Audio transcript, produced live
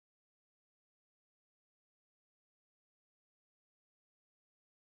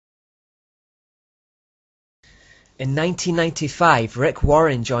In 1995, Rick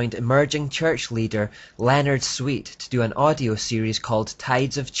Warren joined emerging church leader Leonard Sweet to do an audio series called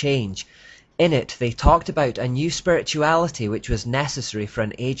Tides of Change. In it, they talked about a new spirituality which was necessary for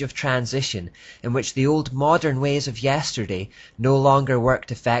an age of transition in which the old modern ways of yesterday no longer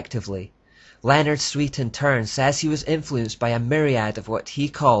worked effectively. Leonard Sweet in turn says he was influenced by a myriad of what he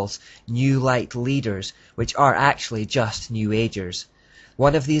calls New Light leaders, which are actually just New Agers.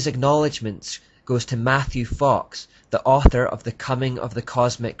 One of these acknowledgements goes to Matthew Fox, the author of The Coming of the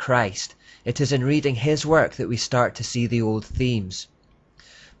Cosmic Christ. It is in reading his work that we start to see the old themes.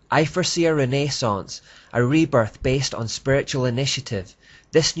 I foresee a renaissance, a rebirth based on spiritual initiative.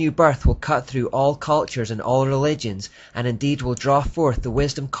 This new birth will cut through all cultures and all religions, and indeed will draw forth the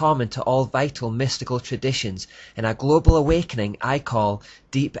wisdom common to all vital mystical traditions in a global awakening I call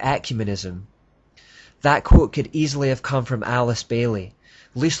deep ecumenism. That quote could easily have come from Alice Bailey.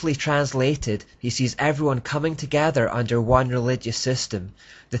 Loosely translated, he sees everyone coming together under one religious system.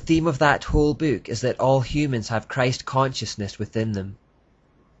 The theme of that whole book is that all humans have Christ consciousness within them.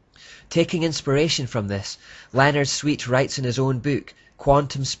 Taking inspiration from this, Leonard Sweet writes in his own book,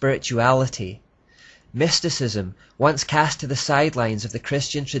 Quantum Spirituality. Mysticism, once cast to the sidelines of the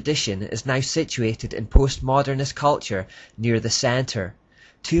Christian tradition, is now situated in postmodernist culture near the center.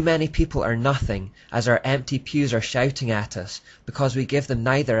 Too many people are nothing, as our empty pews are shouting at us, because we give them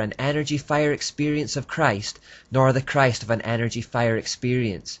neither an energy fire experience of Christ, nor the Christ of an energy fire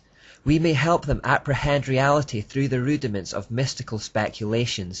experience. We may help them apprehend reality through the rudiments of mystical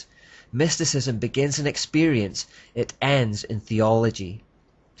speculations. Mysticism begins in experience, it ends in theology.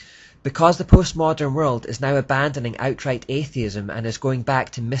 Because the postmodern world is now abandoning outright atheism and is going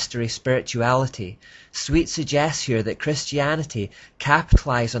back to mystery spirituality, Sweet suggests here that Christianity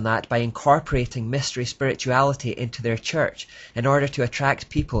capitalize on that by incorporating mystery spirituality into their church in order to attract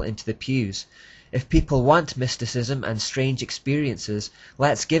people into the pews. If people want mysticism and strange experiences,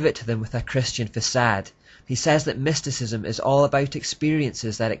 let's give it to them with a Christian facade. He says that mysticism is all about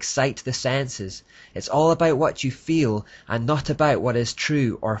experiences that excite the senses. It's all about what you feel and not about what is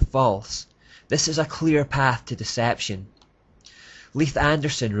true or false. This is a clear path to deception. Leith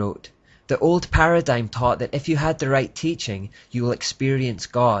Anderson wrote, "The old paradigm taught that if you had the right teaching, you will experience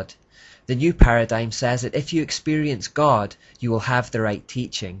God. The new paradigm says that if you experience God, you will have the right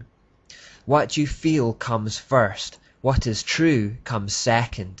teaching. What you feel comes first. What is true comes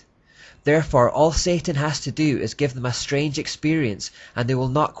second. Therefore, all Satan has to do is give them a strange experience, and they will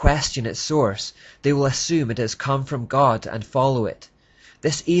not question its source. They will assume it has come from God and follow it.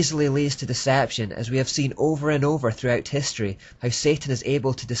 This easily leads to deception, as we have seen over and over throughout history how Satan is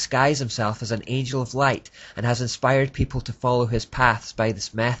able to disguise himself as an angel of light and has inspired people to follow his paths by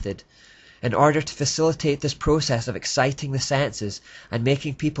this method. In order to facilitate this process of exciting the senses and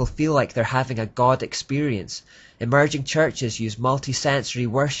making people feel like they're having a God experience, emerging churches use multisensory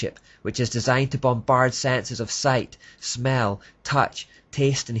worship, which is designed to bombard senses of sight, smell, touch,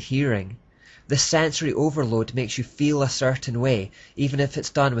 taste and hearing. This sensory overload makes you feel a certain way, even if it's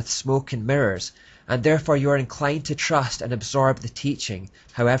done with smoke and mirrors, and therefore you are inclined to trust and absorb the teaching,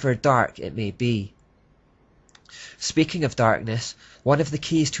 however dark it may be. Speaking of darkness, one of the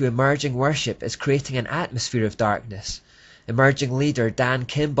keys to emerging worship is creating an atmosphere of darkness. Emerging leader Dan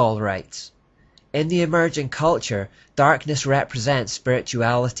Kimball writes, "In the emerging culture, darkness represents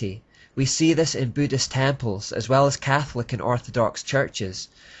spirituality. We see this in Buddhist temples as well as Catholic and Orthodox churches.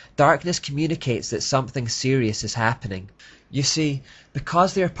 Darkness communicates that something serious is happening. You see,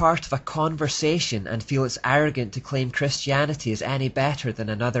 because they are part of a conversation and feel it's arrogant to claim Christianity is any better than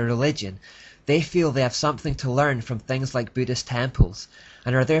another religion, they feel they have something to learn from things like Buddhist temples,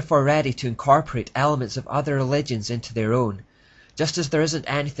 and are therefore ready to incorporate elements of other religions into their own. Just as there isn't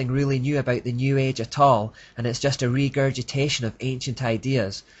anything really new about the New Age at all, and it's just a regurgitation of ancient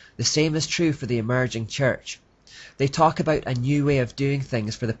ideas, the same is true for the emerging church. They talk about a new way of doing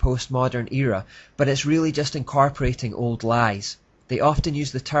things for the postmodern era, but it's really just incorporating old lies. They often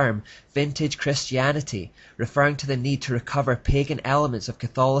use the term vintage Christianity, referring to the need to recover pagan elements of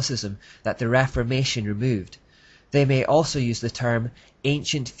Catholicism that the Reformation removed. They may also use the term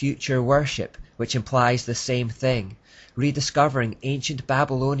ancient future worship, which implies the same thing, rediscovering ancient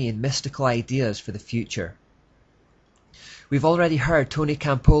Babylonian mystical ideas for the future. We've already heard Tony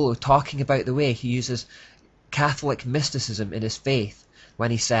Campolo talking about the way he uses Catholic mysticism in his faith,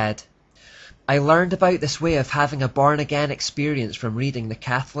 when he said, "I learned about this way of having a born-again experience from reading the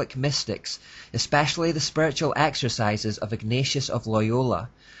Catholic mystics, especially the spiritual exercises of Ignatius of Loyola.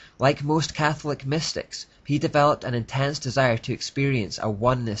 Like most Catholic mystics, he developed an intense desire to experience a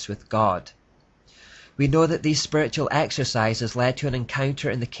oneness with God." We know that these spiritual exercises led to an encounter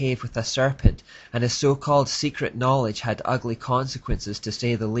in the cave with a serpent, and his so-called secret knowledge had ugly consequences, to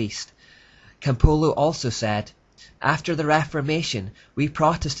say the least. Campolo also said, "After the Reformation, we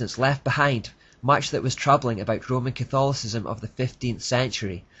Protestants left behind much that was troubling about Roman Catholicism of the 15th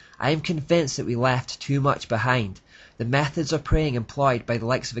century. I am convinced that we left too much behind. The methods of praying employed by the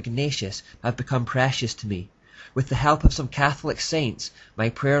likes of Ignatius have become precious to me. With the help of some Catholic saints,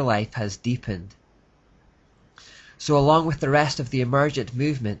 my prayer life has deepened." So along with the rest of the emergent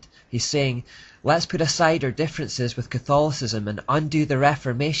movement, he's saying, let's put aside our differences with Catholicism and undo the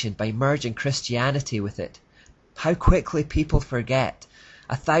Reformation by merging Christianity with it. How quickly people forget.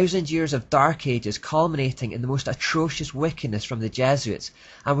 1,000 years of dark ages culminating in the most atrocious wickedness from the Jesuits,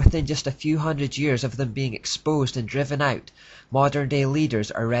 and within just a few hundred years of them being exposed and driven out, modern day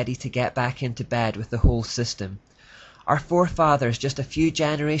leaders are ready to get back into bed with the whole system. Our forefathers just a few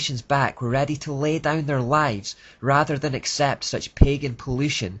generations back were ready to lay down their lives rather than accept such pagan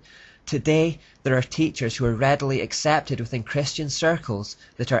pollution. Today, there are teachers who are readily accepted within Christian circles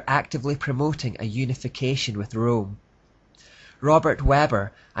that are actively promoting a unification with Rome. Robert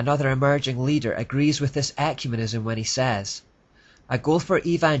Weber, another emerging leader, agrees with this ecumenism when he says, "A goal for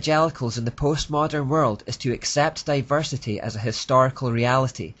evangelicals in the postmodern world is to accept diversity as a historical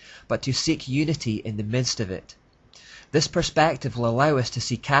reality, but to seek unity in the midst of it. This perspective will allow us to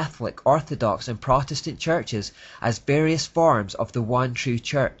see Catholic, Orthodox and Protestant churches as various forms of the one true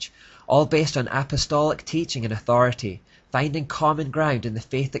church, all based on apostolic teaching and authority, finding common ground in the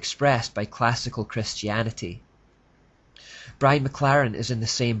faith expressed by classical Christianity." Brian McLaren is in the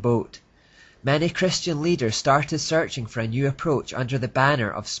same boat. Many Christian leaders started searching for a new approach under the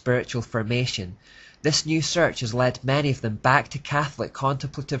banner of spiritual formation. This new search has led many of them back to Catholic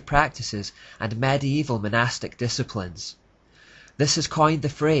contemplative practices and medieval monastic disciplines. This has coined the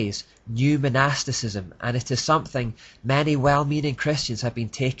phrase new monasticism, and it is something many well-meaning Christians have been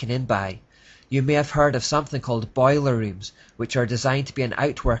taken in by. You may have heard of something called boiler rooms, which are designed to be an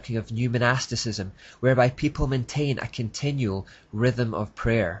outworking of new monasticism, whereby people maintain a continual rhythm of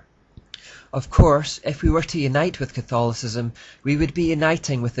prayer. Of course, if we were to unite with Catholicism, we would be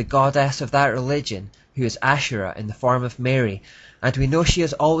uniting with the goddess of that religion, who is Asherah in the form of Mary, and we know she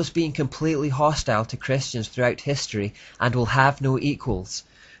has always been completely hostile to Christians throughout history and will have no equals.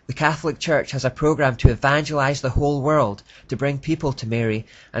 The Catholic Church has a program to evangelize the whole world, to bring people to Mary,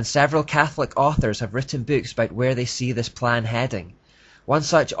 and several Catholic authors have written books about where they see this plan heading. One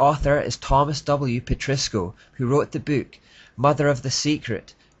such author is Thomas W. Petrisco, who wrote the book Mother of the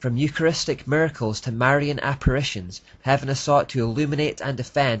Secret, From Eucharistic Miracles to Marian Apparitions, Heaven has sought to illuminate and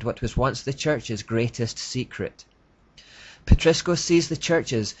defend what was once the Church's greatest secret. Petrisco sees the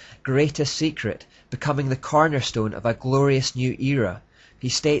Church's greatest secret becoming the cornerstone of a glorious new era. He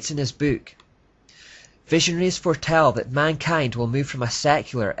states in his book, "Visionaries foretell that mankind will move from a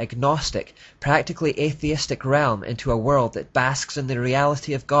secular, agnostic, practically atheistic realm into a world that basks in the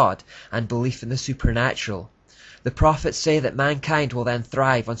reality of God and belief in the supernatural. The prophets say that mankind will then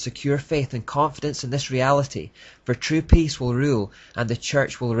thrive on secure faith and confidence in this reality, for true peace will rule and the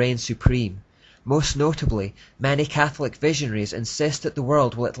Church will reign supreme. Most notably, many Catholic visionaries insist that the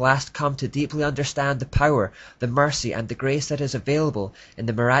world will at last come to deeply understand the power, the mercy and the grace that is available in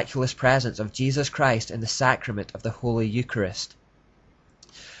the miraculous presence of Jesus Christ in the sacrament of the Holy Eucharist.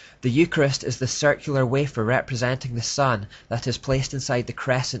 The Eucharist is the circular wafer representing the sun that is placed inside the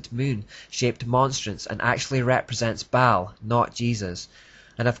crescent moon-shaped monstrance and actually represents Baal, not Jesus.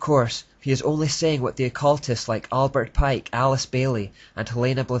 And of course, he is only saying what the occultists like Albert Pike, Alice Bailey and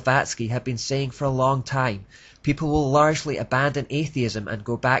Helena Blavatsky have been saying for a long time. People will largely abandon atheism and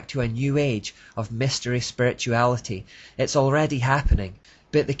go back to a new age of mystery spirituality. It's already happening.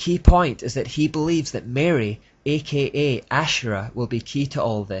 But the key point is that he believes that Mary, aka Asherah, will be key to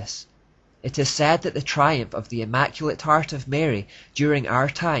all this. It is said that the triumph of the Immaculate Heart of Mary during our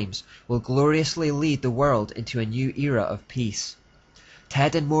times will gloriously lead the world into a new era of peace.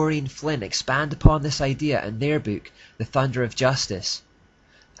 Ted and Maureen Flynn expand upon this idea in their book, The Thunder of Justice.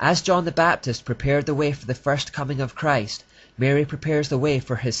 As John the Baptist prepared the way for the first coming of Christ, Mary prepares the way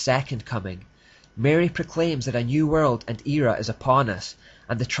for his second coming. Mary proclaims that a new world and era is upon us,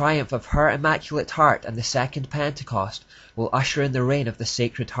 and the triumph of her Immaculate Heart and the second Pentecost will usher in the reign of the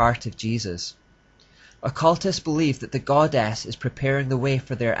Sacred Heart of Jesus. Occultists believe that the goddess is preparing the way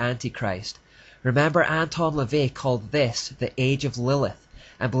for their Antichrist. Remember, Anton LaVey called this the Age of Lilith,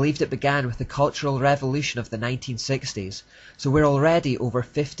 and believed it began with the Cultural Revolution of the 1960s, so we're already over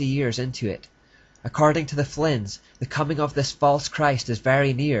 50 years into it. According to the Flynns, the coming of this false Christ is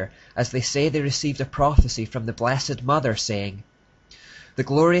very near, as they say they received a prophecy from the Blessed Mother saying, The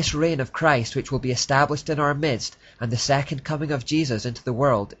glorious reign of Christ, which will be established in our midst, and the second coming of Jesus into the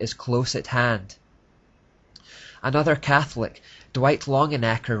world, is close at hand. Another Catholic, Dwight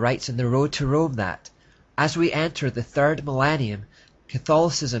Longenecker, writes in The Road to Rome that, as we enter the third millennium,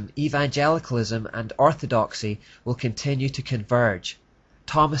 Catholicism, evangelicalism, and orthodoxy will continue to converge.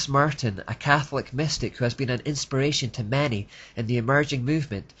 Thomas Merton, a Catholic mystic who has been an inspiration to many in the emerging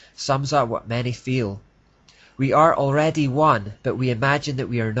movement, sums up what many feel. We are already one, but we imagine that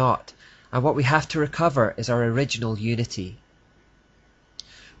we are not, and what we have to recover is our original unity.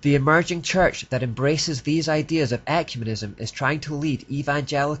 The emerging church that embraces these ideas of ecumenism is trying to lead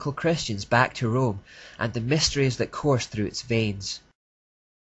evangelical Christians back to Rome and the mysteries that course through its veins.